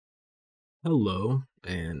Hello,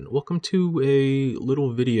 and welcome to a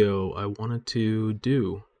little video I wanted to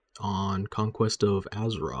do on Conquest of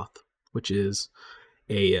Azeroth, which is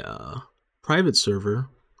a private server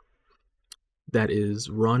that is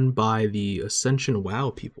run by the Ascension WoW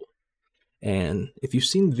people. And if you've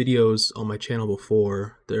seen videos on my channel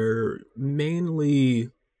before, they're mainly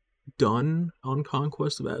done on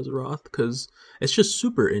Conquest of Azeroth because it's just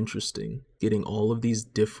super interesting getting all of these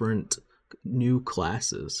different new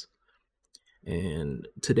classes. And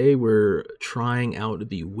today we're trying out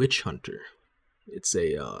the Witch Hunter. It's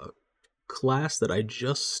a class that I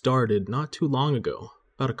just started not too long ago,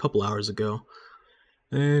 about a couple hours ago.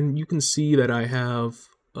 And you can see that I have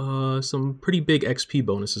some pretty big XP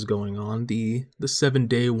bonuses going on. The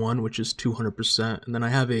 7-day one, which is 200%, and then I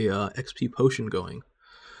have a XP potion going.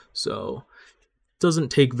 So it doesn't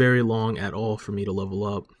take very long at all for me to level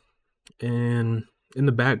up. And in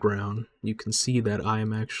the background, you can see that I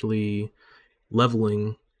am actually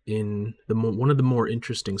leveling in one of the more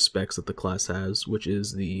interesting specs that the class has, which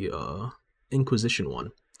is the Inquisition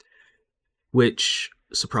one, which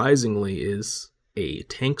surprisingly is a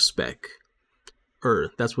tank spec,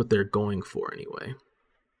 or that's what they're going for anyway.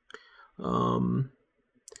 You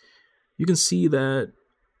can see that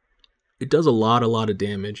it does a lot of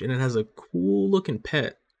damage, and it has a cool looking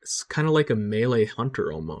pet. It's kind of like a melee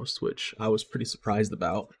hunter almost, which I was pretty surprised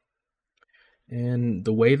about. And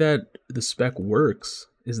the way that the spec works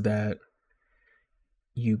is that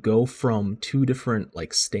you go from two different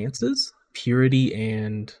stances, purity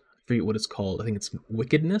and I forget what it's called. I think it's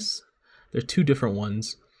wickedness. They're two different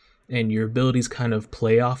ones, and your abilities kind of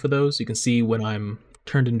play off of those. You can see when I'm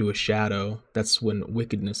turned into a shadow, that's when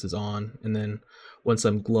wickedness is on, and then once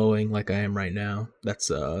I'm glowing like I am right now, that's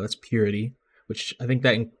purity, which I think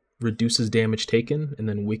that reduces damage taken, and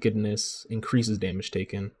then wickedness increases damage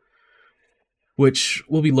taken, which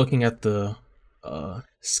we'll be looking at the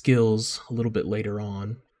skills a little bit later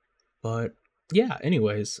on. But yeah,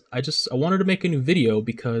 anyways, I wanted to make a new video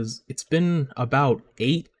because it's been about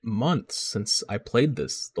 8 months since I played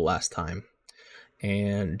this the last time.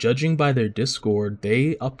 And judging by their Discord,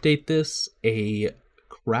 they update this a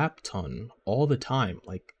crap ton all the time.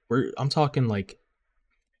 I'm talking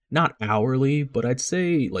not hourly, but I'd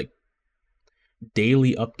say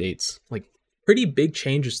daily updates, pretty big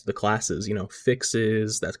changes to the classes,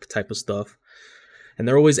 fixes, that type of stuff. And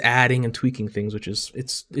they're always adding and tweaking things, which is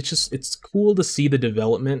it's cool to see the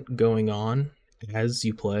development going on as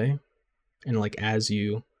you play, and as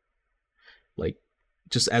you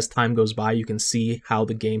just as time goes by, you can see how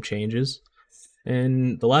the game changes.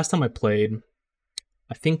 And the last time I played,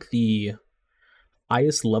 I think the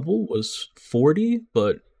highest level was 40,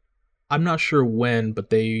 but I'm not sure when, but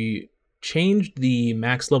they changed the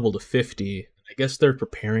max level to 50. I guess they're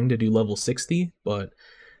preparing to do level 60, but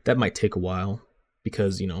that might take a while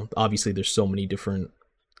because, obviously there's so many different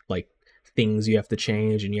things you have to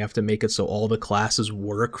change, and you have to make it so all the classes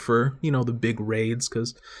work for, the big raids,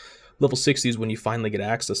 because level 60 is when you finally get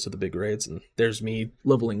access to the big raids, and there's me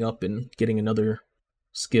leveling up and getting another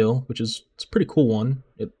skill, which is it's a pretty cool one.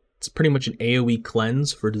 It's pretty much an AoE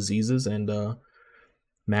cleanse for diseases and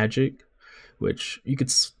magic, which you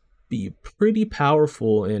could be pretty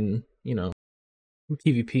powerful in,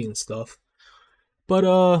 PvP and stuff.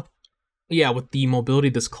 But yeah, with the mobility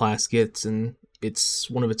this class gets, and it's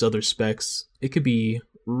one of its other specs, it could be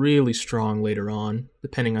really strong later on,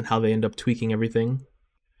 depending on how they end up tweaking everything.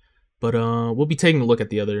 But we'll be taking a look at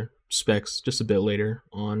the other specs just a bit later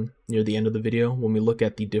on, near the end of the video, when we look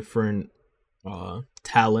at the different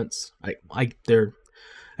talents. I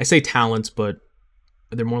say talents, but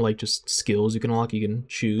they're more like just skills you can unlock. You can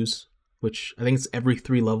choose, which I think it's every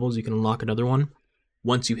 3 levels you can unlock another one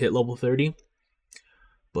once you hit level 30.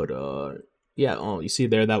 But yeah, you see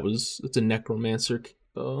there, it's a necromancer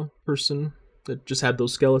person that just had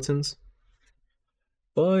those skeletons.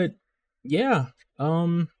 But yeah,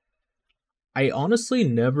 I honestly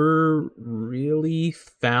never really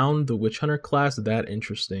found the Witch Hunter class that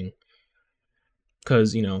interesting,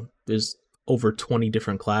 because there's over 20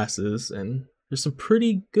 different classes, and there's some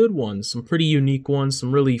pretty good ones, some pretty unique ones,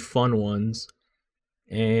 some really fun ones.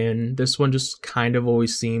 And this one just kind of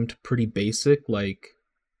always seemed pretty basic, like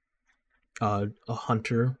a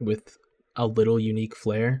hunter with a little unique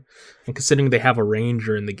flair. And considering they have a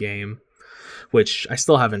ranger in the game, which I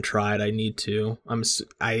still haven't tried, I need to.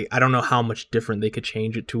 I don't know how much different they could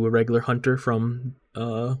change it to a regular hunter from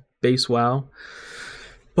base WoW.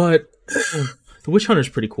 But the Witch Hunter is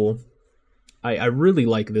pretty cool. I really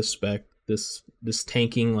like this spec, this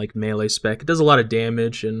tanking melee spec. It does a lot of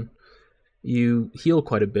damage, and you heal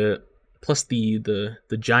quite a bit. Plus the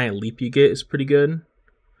giant leap you get is pretty good.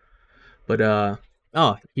 But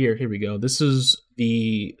oh, here we go. This is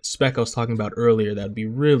the spec I was talking about earlier that would be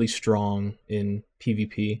really strong in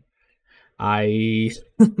PvP. I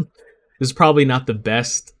this is probably not the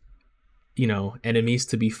best, enemies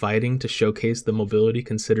to be fighting to showcase the mobility,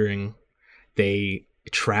 considering they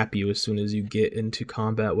trap you as soon as you get into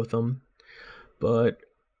combat with them. But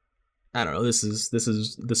I don't know.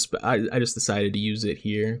 I just decided to use it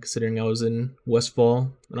here, considering I was in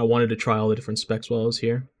Westfall and I wanted to try all the different specs while I was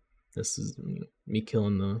here. This is me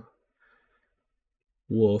killing the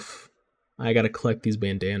wolf. I gotta collect these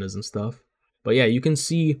bandanas and stuff. But yeah, you can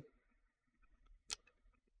see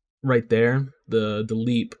right there the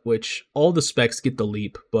leap, which all the specs get the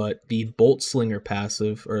leap, but the Boltslinger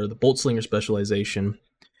passive, or the Boltslinger specialization,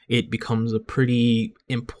 it becomes a pretty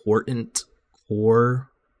important core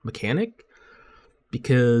mechanic,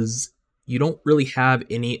 because you don't really have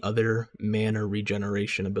any other mana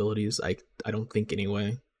regeneration abilities. I don't think,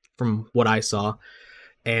 anyway, from what I saw.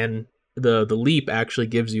 And the leap actually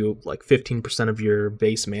gives you like 15% of your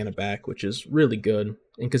base mana back, which is really good.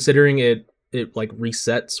 And considering it like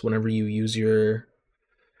resets whenever you use your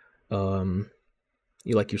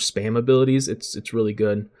your spam abilities, it's really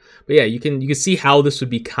good. But yeah, you can see how this would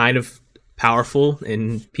be kind of powerful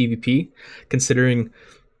in PvP, considering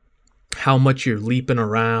how much you're leaping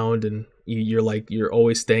around and you're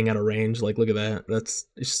always staying out of range. Like, look at that. That's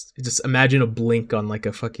just imagine a blink on like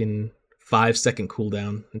a fucking 5-second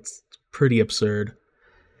cooldown. It's pretty absurd.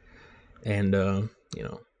 And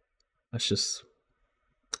that's just,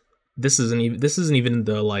 this isn't even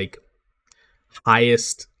the like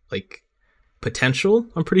highest like potential,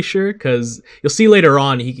 I'm pretty sure, because you'll see later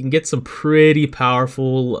on he can get some pretty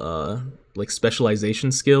powerful like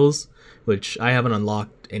specialization skills, which I haven't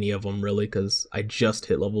unlocked any of them really, because I just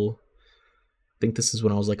hit level, I think this is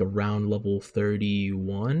when I was like around level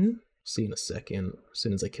 31. See in a second, as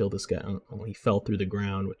soon as I kill this guy. Oh, he fell through the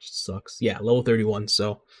ground, which sucks. Yeah, level 31,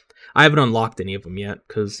 so I haven't unlocked any of them yet,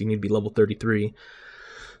 because you need to be level 33.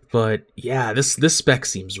 But yeah, this spec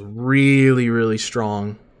seems really, really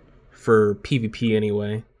strong for PvP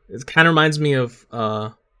anyway. It kind of reminds me of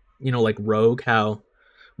like Rogue, how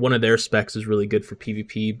one of their specs is really good for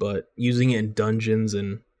PvP, but using it in dungeons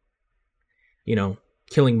and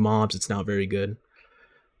killing mobs, it's not very good.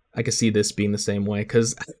 I could see this being the same way,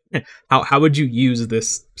 because how would you use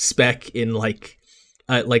this spec in like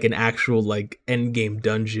an actual like end game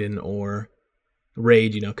dungeon or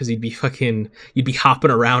raid, because you'd be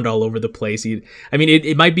hopping around all over the place.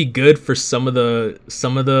 It might be good for some of the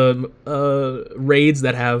raids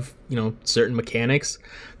that have certain mechanics,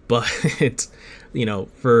 but it's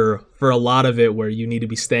for a lot of it where you need to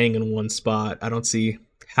be staying in one spot, I don't see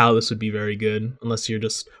how this would be very good unless you're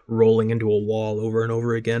just rolling into a wall over and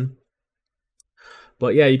over again.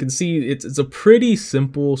 But yeah, you can see it's a pretty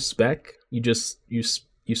simple spec. You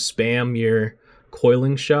spam your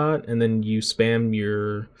coiling shot, and then you spam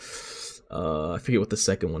your I forget what the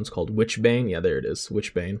second one's called, Witchbane. Yeah, there it is,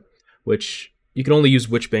 Witchbane, which you can only use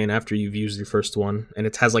Witchbane after you've used your first one, and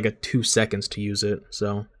it has like a 2 seconds to use it,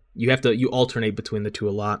 so you alternate between the two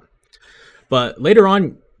a lot. But later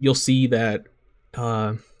on you'll see that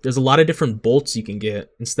there's a lot of different bolts you can get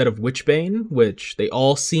instead of Witchbane, which they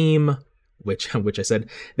all seem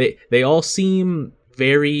they all seem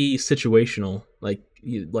very situational.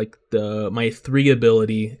 Like my 3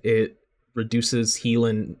 ability, it reduces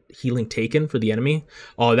healing taken for the enemy.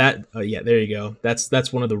 Oh, that yeah, there you go.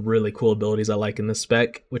 That's one of the really cool abilities I like in this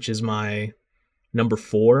spec, which is my number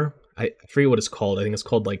 4. I forget what it's called. I think it's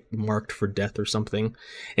called like Marked for Death or something.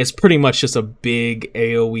 It's pretty much just a big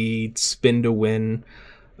AoE spin to win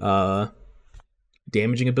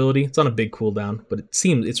damaging ability. It's on a big cooldown, but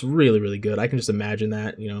it's really, really good. I can just imagine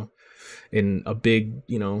that, in a big,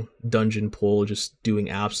 dungeon pull, just doing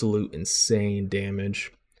absolute insane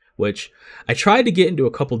damage, which I tried to get into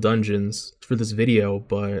a couple dungeons for this video,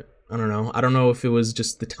 but I don't know. I don't know if it was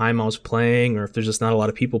just the time I was playing or if there's just not a lot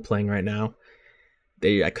of people playing right now.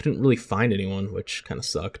 I couldn't really find anyone, which kind of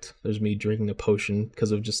sucked. There's me drinking a potion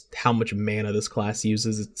because of just how much mana this class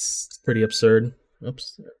uses. It's pretty absurd.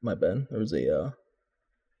 Oops, my bad. There was I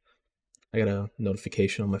got a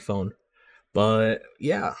notification on my phone. But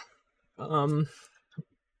yeah, I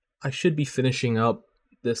should be finishing up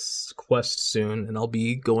this quest soon, and I'll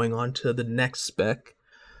be going on to the next spec,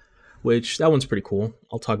 which that one's pretty cool.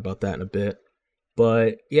 I'll talk about that in a bit.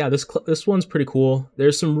 But yeah, this one's pretty cool.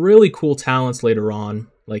 There's some really cool talents later on,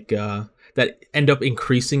 like that end up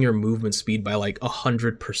increasing your movement speed by like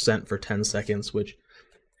 100% for 10 seconds, which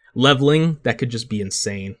leveling, that could just be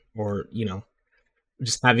insane. Or,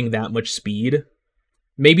 just having that much speed.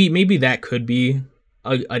 Maybe that could be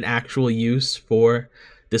an actual use for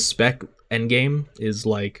this spec endgame is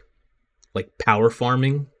like power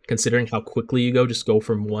farming, considering how quickly you just go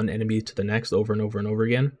from one enemy to the next over and over and over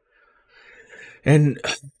again. And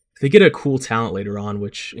they get a cool talent later on,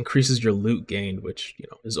 which increases your loot gain, which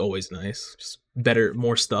is always nice. Just better,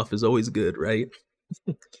 more stuff is always good, right?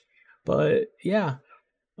 But yeah,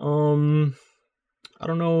 um, I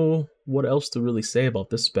don't know what else to really say about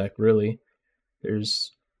this spec. Really,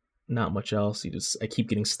 there's not much else. I keep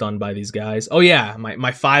getting stunned by these guys. Oh yeah,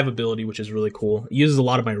 my 5 ability, which is really cool. It uses a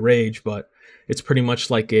lot of my rage, but it's pretty much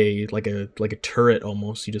like a turret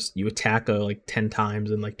almost. You attack like 10 times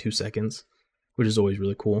in like 2 seconds, which is always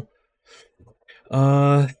really cool.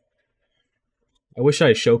 I wish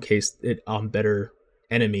I showcased it on better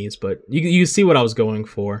enemies, but you see what I was going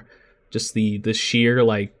for. Just the sheer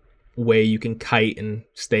like way you can kite and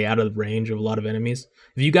stay out of the range of a lot of enemies.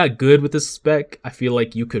 If you got good with this spec, I feel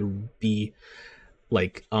like you could be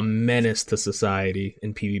like a menace to society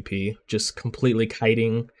in PvP, just completely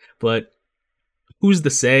kiting. But who's to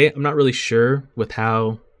say? I'm not really sure with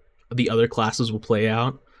how the other classes will play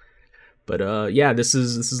out. But yeah, this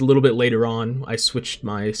is a little bit later on. I switched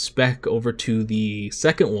my spec over to the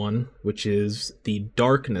second one, which is the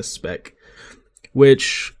darkness spec.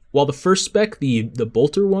 Which, while the first spec, the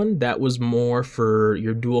bolter one, that was more for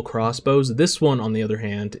your dual crossbows. This one, on the other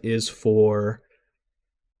hand, is for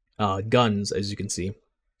guns, as you can see.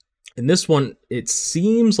 In this one, it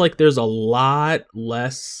seems like there's a lot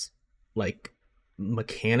less like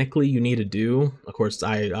mechanically you need to do. Of course,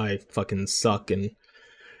 I fucking suck and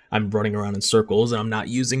I'm running around in circles and I'm not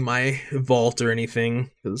using my vault or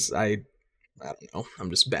anything because I don't know, I'm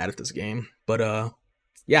just bad at this game. But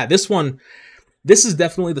yeah, this is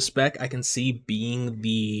definitely the spec I can see being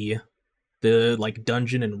the like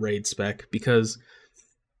dungeon and raid spec, because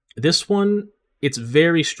this one, it's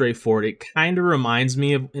very straightforward. It kind of reminds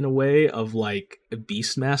me of, in a way, of like a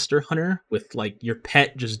Beastmaster Hunter with like your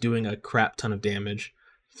pet just doing a crap ton of damage.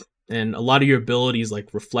 And a lot of your abilities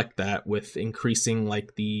like reflect that with increasing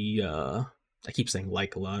like the I keep saying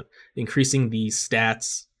like a lot, increasing the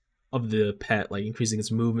stats of the pet, like increasing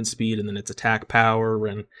its movement speed and then its attack power.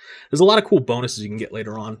 And there's a lot of cool bonuses you can get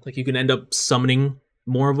later on. Like you can end up summoning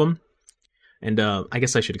more of them. And I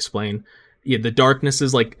guess I should explain. Yeah, the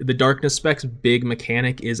darkness spec's big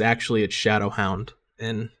mechanic is actually its Shadow Hound,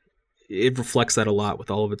 and it reflects that a lot with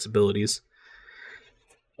all of its abilities.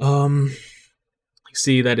 You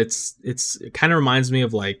see that it kind of reminds me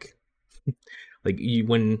of like you,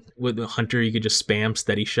 when with a hunter you could just spam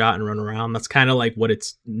steady shot and run around. That's kind of like what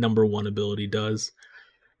its number one ability does.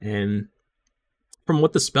 And from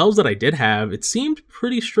what the spells that I did have, it seemed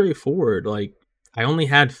pretty straightforward. Like I only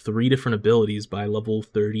had 3 different abilities by level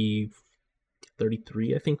 33,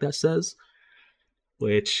 I think that says.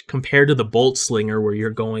 Which compared to the Boltslinger where you're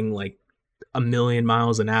going like a million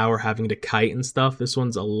miles an hour having to kite and stuff, this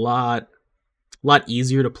one's a lot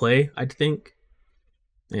easier to play, I'd think.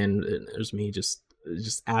 And there's me just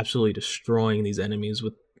absolutely destroying these enemies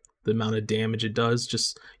with the amount of damage it does.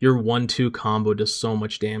 Just your 1-2 combo does so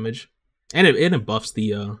much damage, and it buffs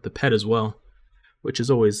the pet as well, which is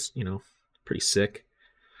always pretty sick.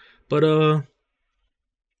 But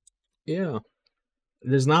yeah,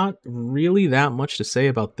 there's not really that much to say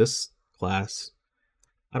about this class.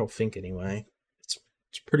 I don't think anyway.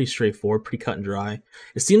 It's pretty straightforward, pretty cut and dry.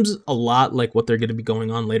 It seems a lot like what they're going to be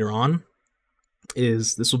going on later on.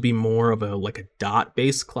 Is this will be more of a dot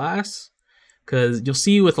based class, because you'll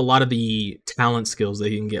see with a lot of the talent skills that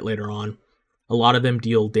you can get later on, a lot of them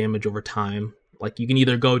deal damage over time. Like you can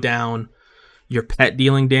either go down your pet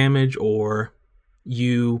dealing damage or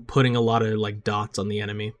you putting a lot of like dots on the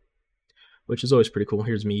enemy, which is always pretty cool.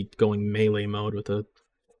 Here's me going melee mode with a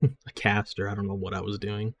caster. I don't know what I was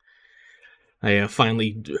doing. I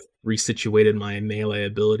finally resituated my melee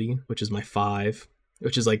ability, which is my 5,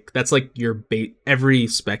 which is like, that's like your every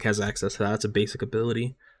spec has access to that. It's a basic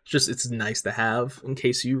ability. It's nice to have in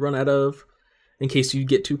case you in case you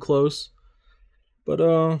get too close. But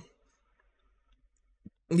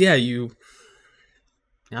yeah, I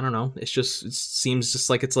don't know. It seems just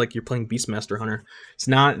like it's like you're playing Beastmaster Hunter. It's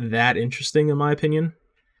not that interesting in my opinion.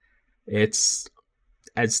 It's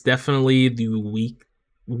definitely the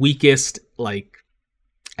weakest, like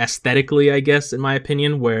aesthetically, I guess, in my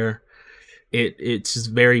opinion, where it's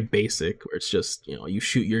just very basic, where it's just you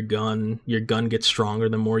shoot your gun gets stronger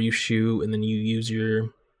the more you shoot, and then you use your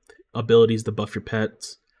abilities to buff your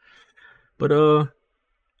pets. But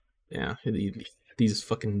yeah, these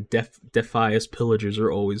fucking Defias pillagers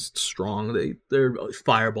are always strong. Their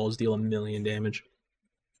fireballs deal 1,000,000 damage.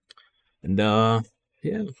 And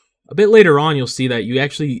yeah, a bit later on you'll see that you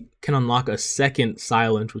actually can unlock a second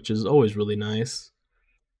silent, which is always really nice.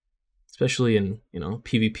 especially in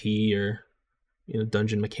PvP or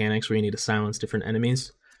dungeon mechanics where you need to silence different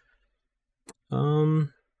enemies.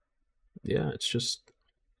 Um, yeah, it's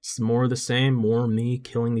more of the same, more me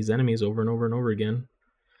killing these enemies over and over and over again.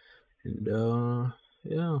 And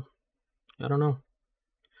yeah, I don't know.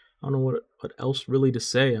 I don't know what else really to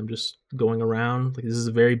say. I'm just going around. Like, this is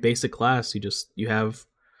a very basic class. You have,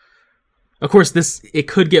 of course, this it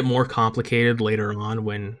could get more complicated later on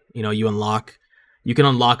when you can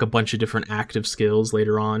unlock a bunch of different active skills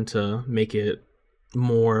later on to make it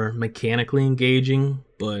more mechanically engaging,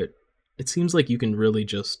 but it seems like you can really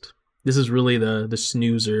just this is really the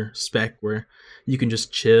snoozer spec where you can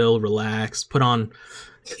just chill, relax, put on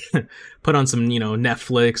put on some,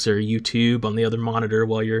 Netflix or YouTube on the other monitor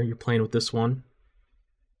while you're playing with this one.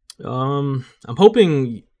 I'm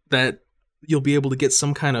hoping that you'll be able to get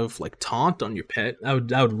some kind of like taunt on your pet.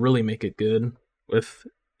 That would really make it good with,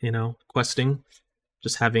 questing.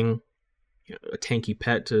 Just having a tanky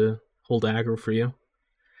pet to hold aggro for you.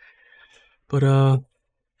 But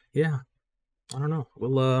yeah, I don't know.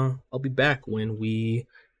 I'll be back when we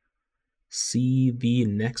see the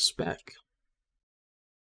next spec.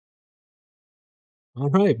 All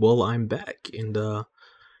right, well, I'm back, and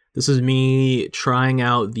this is me trying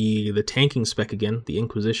out the tanking spec again, the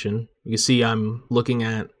Inquisition. You can see I'm looking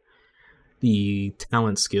at the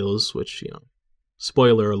talent skills, which,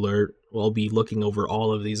 spoiler alert, I'll be looking over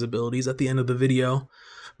all of these abilities at the end of the video.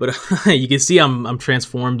 But you can see I'm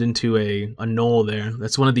transformed into a gnoll there.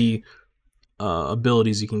 That's one of the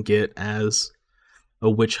abilities you can get as a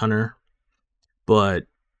witch hunter, but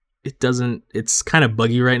it's kind of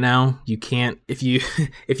buggy right now. You can't, if you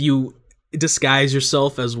if you disguise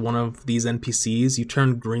yourself as one of these NPCs, you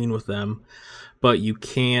turn green with them, but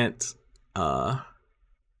uh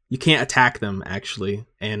you can't attack them actually,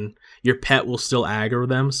 and your pet will still aggro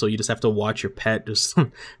them, so you just have to watch your pet just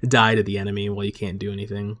die to the enemy while you can't do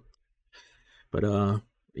anything. But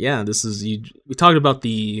yeah, we talked about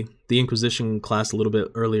the Inquisition class a little bit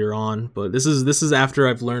earlier on, but this is after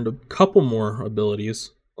I've learned a couple more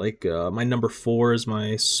abilities. Like my number 4 is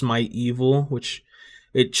my Smite Evil, which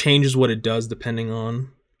it changes what it does depending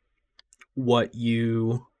on what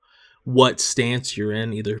stance you're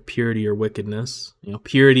in, either purity or wickedness.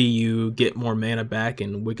 Purity, you get more mana back,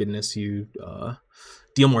 and wickedness, you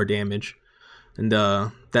deal more damage. And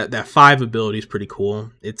that 5 ability is pretty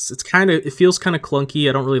cool. It feels kind of clunky.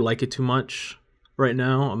 I don't really like it too much right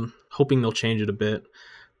now. I'm hoping they'll change it a bit,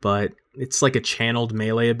 but it's like a channeled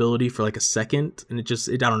melee ability for like a second, and I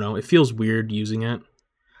don't know. It feels weird using it.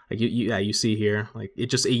 Like you see here, like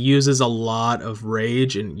it uses a lot of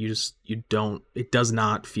rage, and it does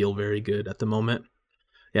not feel very good at the moment.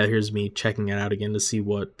 Yeah, here's me checking it out again to see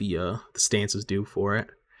what the stances do for it.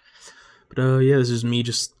 But yeah, this is me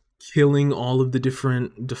just killing all of the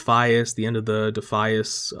different Defias, the end of the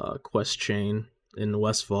Defias quest chain in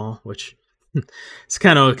Westfall, which it's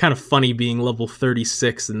kind of funny being level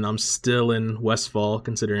 36 and I'm still in Westfall,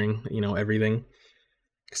 considering everything.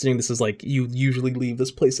 Considering this is like, you usually leave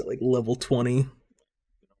this place at like level 20.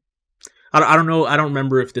 I don't know. I don't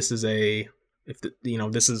remember if this is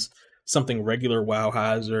this is something regular WoW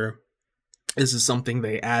has, or this is something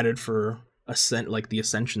they added for like the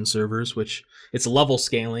Ascension servers, which it's level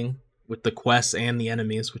scaling with the quests and the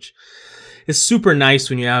enemies, which is super nice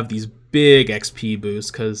when you have these big XP boosts,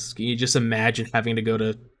 because you just imagine having to go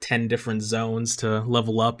to 10 different zones to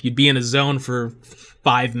level up. You'd be in a zone for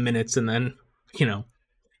 5 minutes, and then,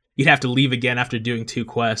 you'd have to leave again after doing 2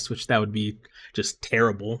 quests, which that would be just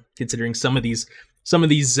terrible, considering some of these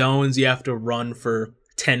zones you have to run for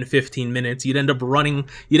 10-15 minutes. You'd end up running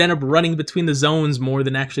between the zones more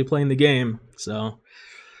than actually playing the game. So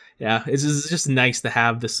yeah, it's just nice to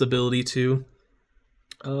have this ability to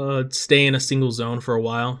stay in a single zone for a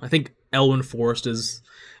while. I think Elwyn Forest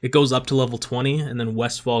it goes up to level 20, and then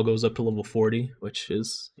Westfall goes up to level 40, which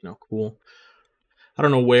is cool. I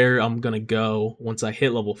don't know where I'm gonna go once I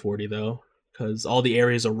hit level 40 though, because all the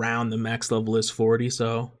areas around the max level is 40,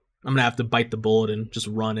 so I'm gonna have to bite the bullet and just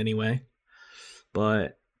run anyway.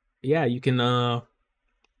 But yeah, you can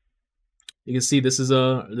see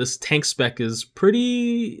this tank spec is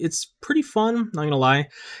pretty fun, not gonna lie.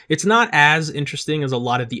 It's not as interesting as a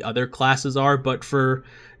lot of the other classes are, but for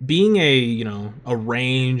being a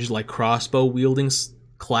range like crossbow wielding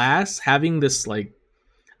class, having this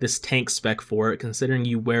tank spec for it, considering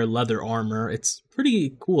you wear leather armor, it's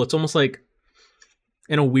pretty cool. It's almost like,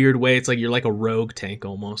 in a weird way, it's like you're like a rogue tank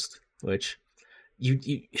almost, which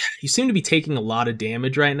you seem to be taking a lot of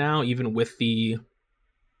damage right now, even with the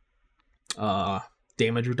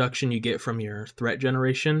damage reduction you get from your threat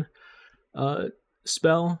generation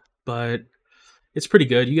spell. But it's pretty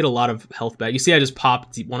good. You get a lot of health back. You see, I just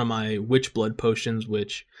popped one of my witch blood potions,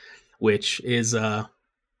 which is there's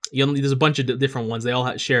a bunch of different ones. They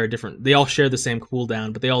all share a different. They all share the same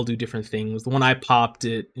cooldown, but they all do different things. The one I popped,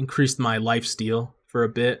 it increased my lifesteal for a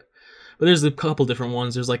bit. But there's a couple different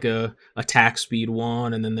ones. There's like a attack speed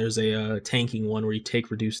one, and then there's a tanking one where you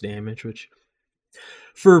take reduced damage, which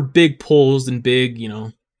for big pulls and big,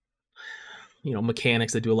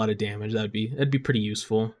 mechanics that do a lot of damage, that'd be pretty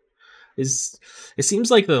useful. It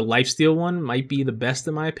seems like the lifesteal one might be the best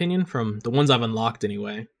in my opinion from the ones I've unlocked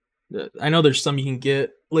anyway. I know there's some you can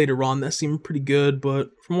get later on that seem pretty good,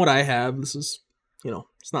 but from what I have, this is,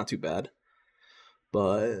 it's not too bad.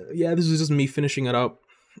 But yeah, this is just me finishing it up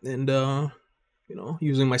and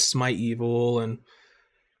using my Smite Evil, and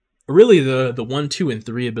really the 1, 2, and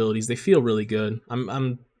 3 abilities, they feel really good.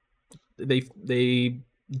 They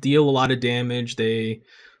deal a lot of damage. They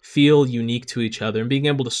feel unique to each other, and being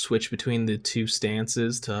able to switch between the two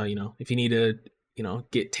stances to, if you need to,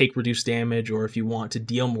 take reduced damage, or if you want to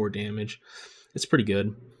deal more damage, it's pretty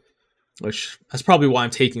good. Which that's probably why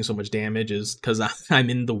I'm taking so much damage, is because I'm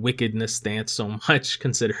in the wickedness stance so much,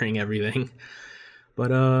 considering everything.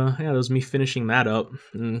 But yeah, that was me finishing that up.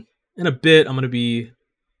 And in a bit, I'm gonna be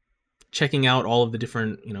checking out all of the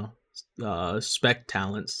different, spec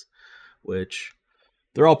talents, which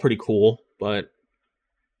they're all pretty cool. But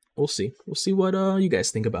we'll see. We'll see what you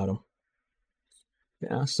guys think about them.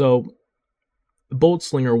 Yeah. So the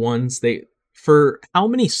Boltslinger ones, for how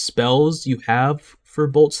many spells you have for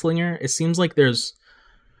Boltslinger, it seems like there's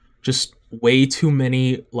just way too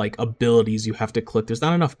many like abilities you have to click. There's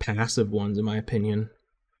not enough passive ones, in my opinion,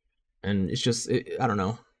 and it's just I don't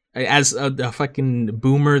know. As a fucking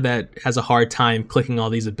boomer that has a hard time clicking all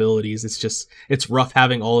these abilities, it's rough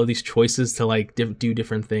having all of these choices to like do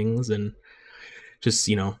different things, and just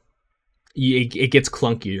it gets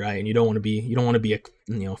clunky, right? And you don't want to be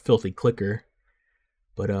a filthy clicker.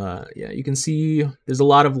 But yeah, you can see there's a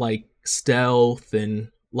lot of like stealth and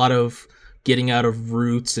a lot of getting out of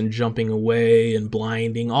roots and jumping away and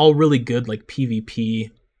blinding, all really good like PvP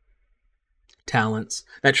talents.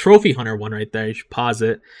 That trophy hunter one right there, you should pause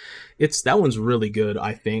it. That one's really good,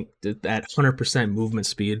 I think. That 100% movement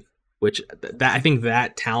speed, which I think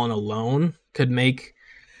that talent alone could make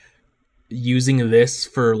using this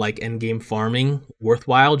for like endgame farming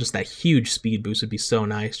worthwhile. Just that huge speed boost would be so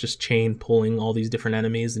nice. Just chain pulling all these different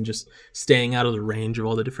enemies and just staying out of the range of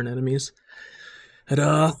all the different enemies.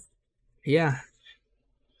 And yeah,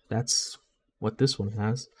 that's what this one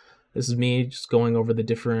has. This is me just going over the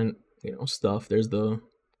different stuff. There's that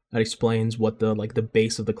explains what the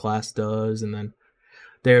base of the class does, and then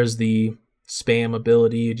there's the spam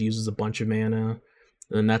ability. It uses a bunch of mana.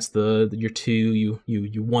 And that's your 2,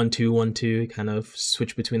 you 1 2 1 2, kind of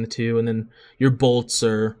switch between the two, and then your bolts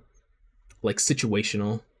are like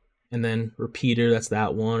situational, and then repeater, that's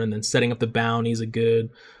that one, and then setting up the bounty is a good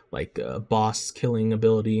like boss killing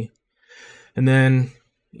ability, and then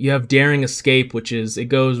you have daring escape, which it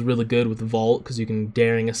goes really good with vault, because you can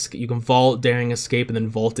vault, daring escape, and then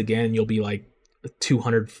vault again, and you'll be like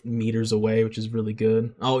 200 meters away, which is really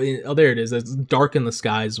good. Oh, there it is. It's darken the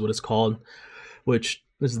skies is what it's called, which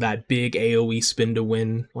is that big AoE spin to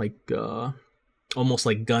win, like almost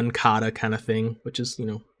like gun kata kind of thing, which is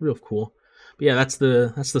real cool. But yeah, that's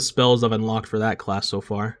the spells I've unlocked for that class so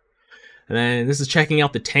far. And then this is checking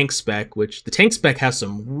out the tank spec, which the tank spec has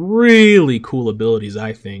some really cool abilities,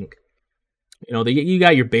 I think. You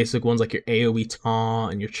got your basic ones like your AoE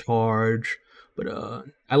taunt and your charge, but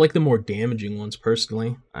I like the more damaging ones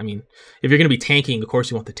personally. I mean, if you're going to be tanking, of course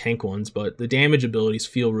you want the tank ones, but the damage abilities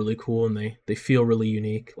feel really cool, and they feel really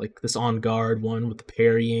unique. Like this on guard one with the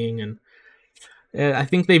parrying, and I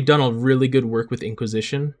think they've done a really good work with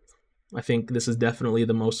Inquisition. I think this is definitely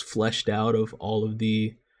the most fleshed out of all of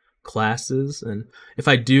the classes, and if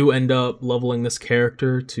I do end up leveling this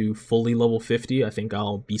character to fully level 50, I think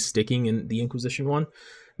I'll be sticking in the Inquisition one,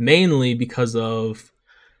 mainly because of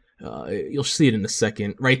you'll see it in a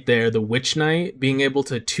second. Right there, the Witch Knight being able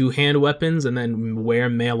to two-hand weapons and then wear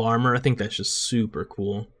mail armor. I think that's just super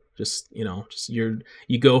cool. Just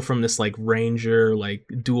you go from this like ranger, like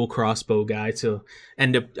dual crossbow guy to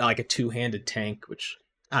end up like a two-handed tank, which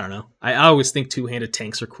I don't know. I always think two-handed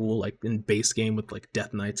tanks are cool, like in base game with like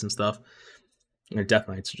Death Knights and stuff. Or Death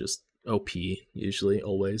Knights are just OP usually,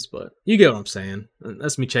 always, but you get what I'm saying.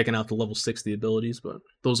 That's me checking out the level 60 abilities, but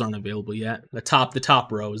those aren't available yet. The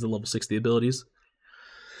top row is the level 60 abilities.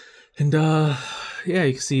 And yeah,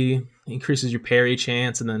 you can see increases your parry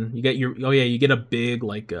chance, and then you get you get a big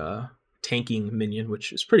like tanking minion,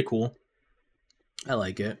 which is pretty cool. I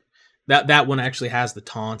like it. That one actually has the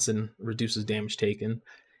taunts and reduces damage taken,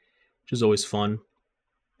 which is always fun.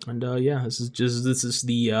 And yeah, this is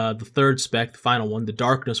the third spec, the final one, the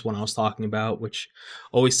darkness one I was talking about, which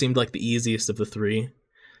always seemed like the easiest of the three.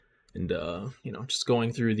 And you know, just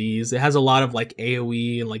going through these, it has a lot of like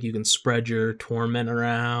AoE and like you can spread your torment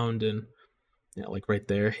around, and you know, like right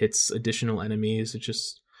there hits additional enemies. It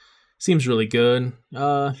just seems really good.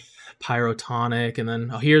 Pyrotonic, and then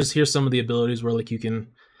here's some of the abilities where like you can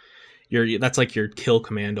that's like your kill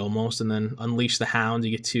command almost, and then unleash the hound.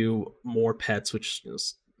 You get 2 more pets, which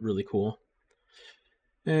is really cool.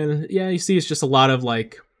 And yeah, you see, it's just a lot of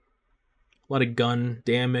gun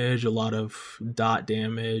damage, a lot of dot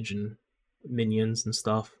damage, and minions and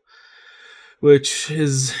stuff. Which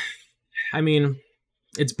is, I mean,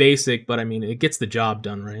 it's basic, but I mean, it gets the job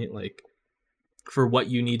done, right? Like, for what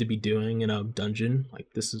you need to be doing in a dungeon, like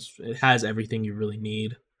it has everything you really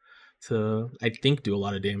need to, I think, do a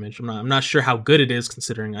lot of damage. I'm not sure how good it is,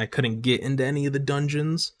 considering I couldn't get into any of the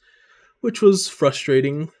dungeons, which was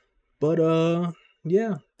frustrating. But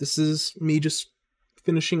yeah, this is me just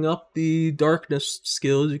finishing up the darkness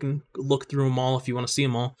skills. You can look through them all if you want to see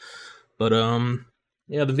them all. But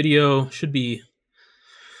yeah, the video should be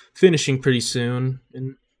finishing pretty soon.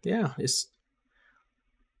 And yeah,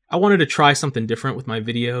 I wanted to try something different with my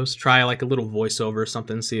videos. Try like a little voiceover or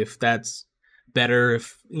something, see if that's better,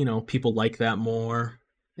 if, you know, people like that more,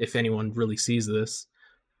 if anyone really sees this.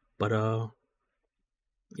 But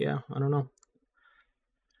yeah, I don't know.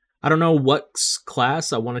 I don't know what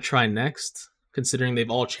class I want to try next, considering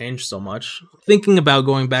they've all changed so much. Thinking about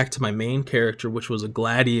going back to my main character, which was a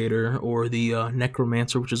gladiator, or the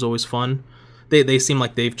necromancer, which is always fun. They seem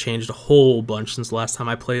like they've changed a whole bunch since the last time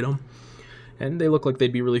I played them, and they look like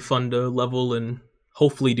they'd be really fun to level and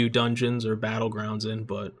hopefully do dungeons or battlegrounds in.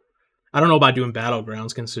 But I don't know about doing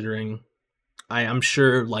battlegrounds, considering I'm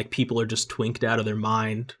sure like people are just twinked out of their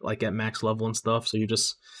mind, like at max level and stuff, so you're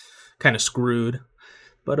just kind of screwed.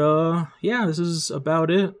 But yeah, this is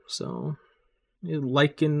about it. So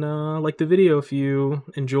like the video if you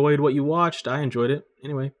enjoyed what you watched. I enjoyed it.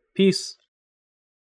 Anyway, peace.